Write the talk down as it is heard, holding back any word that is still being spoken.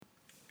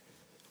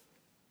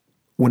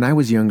When I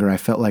was younger, I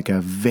felt like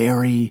a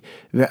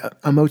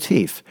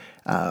motif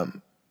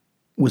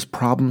was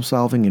problem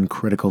solving and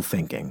critical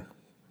thinking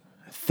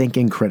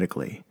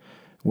critically,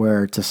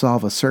 where to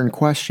solve a certain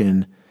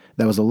question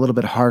that was a little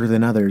bit harder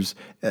than others,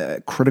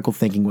 critical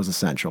thinking was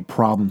essential,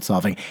 problem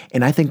solving.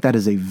 And I think that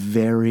is a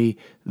very,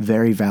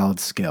 very valid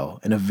skill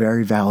and a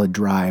very valid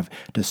drive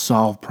to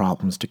solve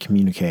problems, to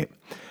communicate.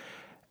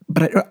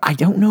 But I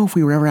don't know if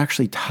we were ever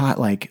actually taught,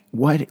 like,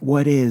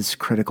 what is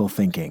critical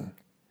thinking?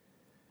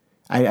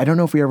 I don't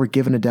know if we were ever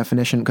given a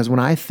definition, because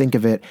when I think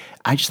of it,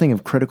 I just think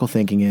of critical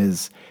thinking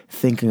as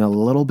thinking a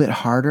little bit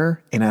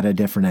harder and at a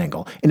different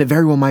angle. And it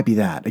very well might be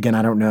that. Again,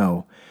 I don't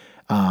know.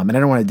 And I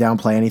don't want to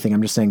downplay anything.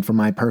 I'm just saying from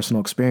my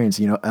personal experience,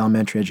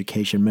 elementary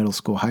education, middle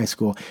school, high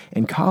school,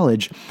 and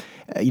college,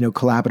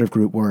 collaborative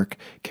group work,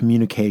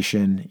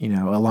 communication,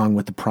 along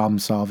with the problem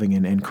solving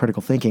and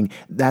critical thinking,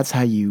 that's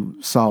how you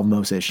solve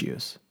most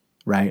issues,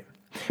 right?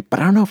 But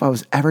I don't know if I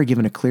was ever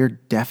given a clear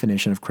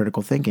definition of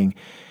critical thinking.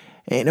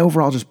 And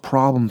overall, just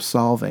problem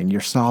solving.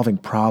 You're solving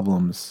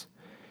problems.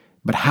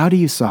 But how do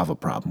you solve a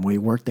problem? Well,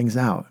 you work things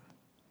out.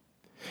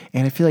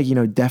 And I feel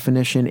like,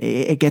 definition,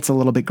 it gets a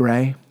little bit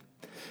gray.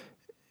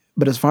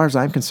 But as far as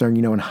I'm concerned,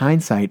 in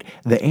hindsight,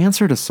 the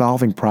answer to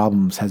solving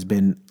problems has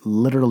been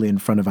literally in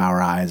front of our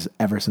eyes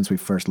ever since we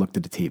first looked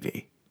at the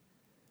TV.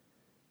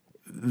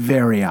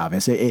 Very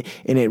obvious.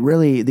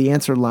 The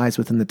answer lies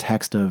within the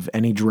text of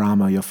any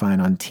drama you'll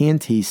find on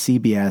TNT,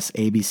 CBS,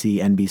 ABC,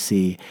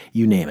 NBC,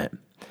 you name it.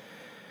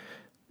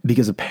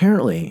 Because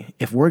apparently,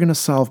 if we're going to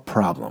solve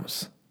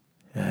problems,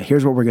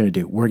 here's what we're going to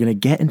do. We're going to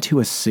get into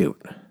a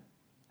suit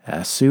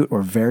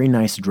or very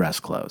nice dress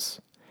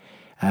clothes.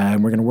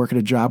 And we're going to work at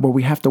a job where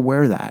we have to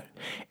wear that.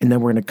 And then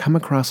we're going to come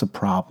across a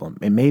problem.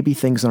 And maybe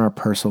things in our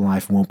personal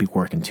life won't be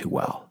working too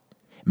well.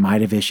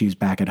 Might have issues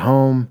back at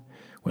home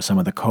with some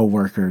of the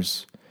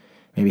coworkers.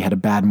 Maybe had a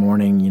bad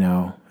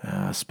morning,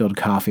 spilled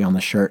coffee on the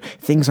shirt.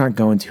 Things aren't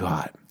going too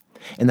hot.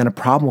 And then a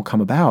problem will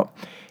come about.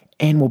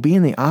 And we'll be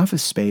in the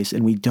office space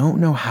and we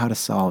don't know how to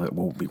solve it.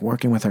 We'll be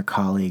working with our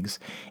colleagues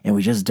and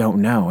we just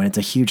don't know. And it's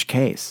a huge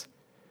case.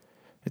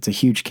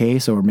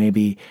 Or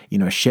maybe,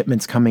 a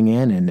shipment's coming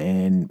in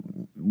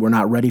and we're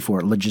not ready for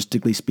it.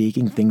 Logistically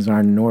speaking, things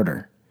aren't in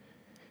order.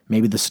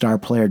 Maybe the star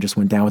player just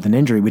went down with an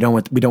injury. We don't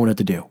know what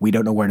to do. We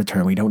don't know where to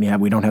turn. We don't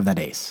have that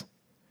ace.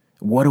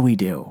 What do we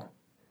do?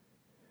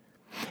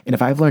 And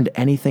if I've learned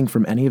anything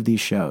from any of these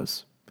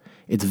shows,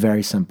 it's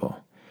very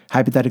simple.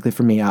 Hypothetically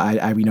for me,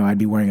 I'd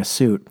be wearing a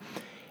suit.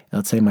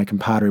 Let's say my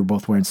compadre were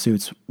both wearing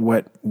suits.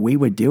 What we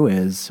would do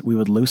is we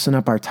would loosen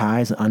up our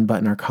ties and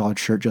unbutton our collared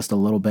shirt just a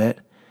little bit.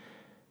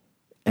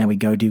 And we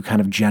go do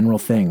kind of general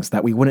things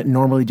that we wouldn't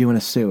normally do in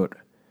a suit.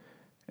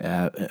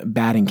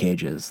 Batting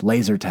cages,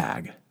 laser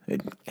tag,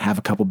 have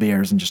a couple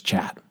beers and just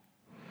chat.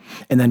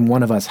 And then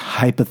one of us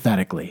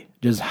hypothetically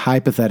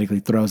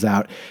throws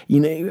out,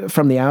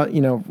 from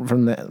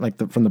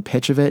the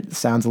pitch of it,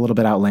 sounds a little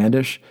bit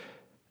outlandish.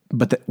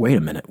 But wait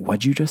a minute,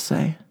 what'd you just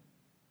say?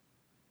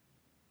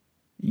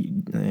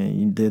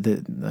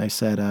 I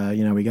said,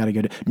 we got to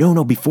go to...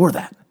 No, before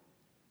that.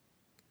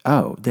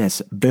 Oh,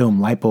 this, boom,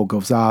 light bulb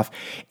goes off.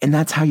 And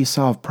that's how you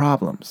solve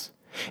problems.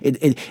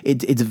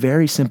 It's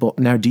very simple.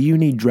 Now, do you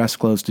need dress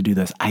clothes to do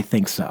this? I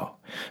think so.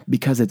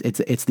 Because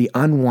it's the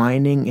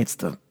unwinding, it's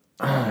the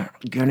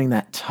getting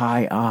that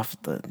tie off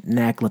the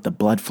neck, let the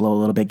blood flow a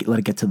little bit, let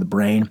it get to the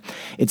brain.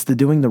 It's the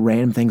doing the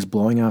random things,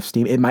 blowing off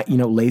steam. It might,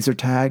 laser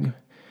tag,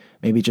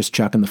 maybe just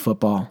chucking the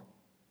football,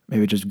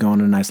 maybe just going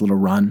on a nice little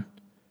run.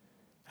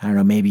 I don't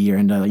know, maybe you're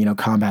into,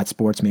 combat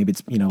sports, maybe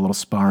it's, a little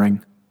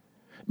sparring.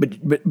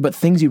 But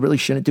things you really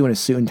shouldn't do in a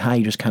suit and tie,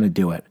 you just kind of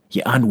do it.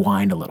 You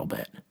unwind a little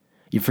bit.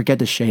 You forget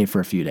to shave for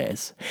a few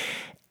days.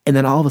 And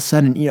then all of a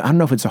sudden, I don't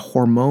know if it's a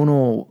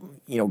hormonal,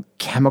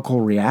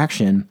 chemical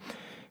reaction,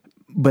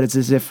 but it's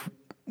as if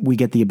we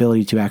get the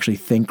ability to actually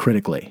think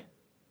critically.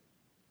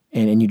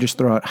 And you just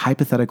throw out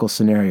hypothetical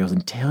scenarios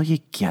until you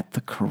get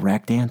the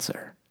correct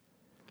answer.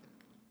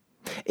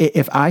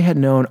 If I had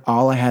known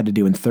all I had to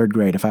do in third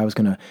grade, if I was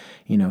going to,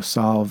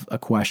 solve a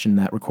question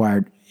that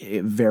required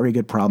very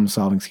good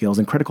problem-solving skills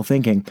and critical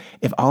thinking,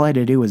 if all I had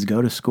to do was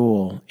go to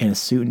school in a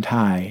suit and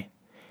tie,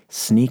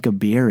 sneak a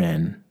beer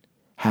in,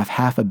 have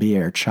half a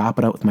beer, chop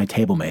it up with my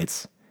table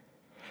mates,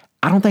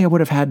 I don't think I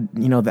would have had,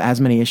 as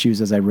many issues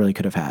as I really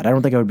could have had. I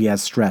don't think I would be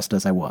as stressed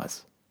as I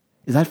was.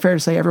 Is that fair to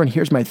say? Everyone,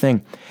 here's my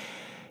thing.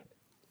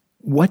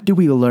 What do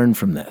we learn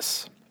from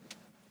this?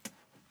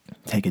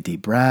 Take a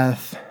deep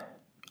breath.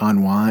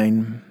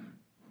 Unwind,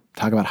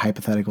 talk about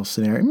hypothetical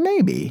scenario,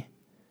 maybe.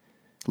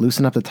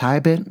 Loosen up the tie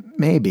a bit,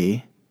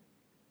 maybe.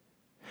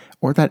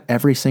 Or that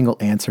every single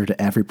answer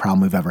to every problem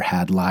we've ever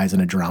had lies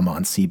in a drama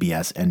on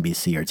CBS,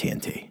 NBC, or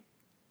TNT.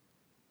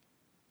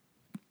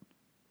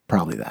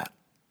 Probably that.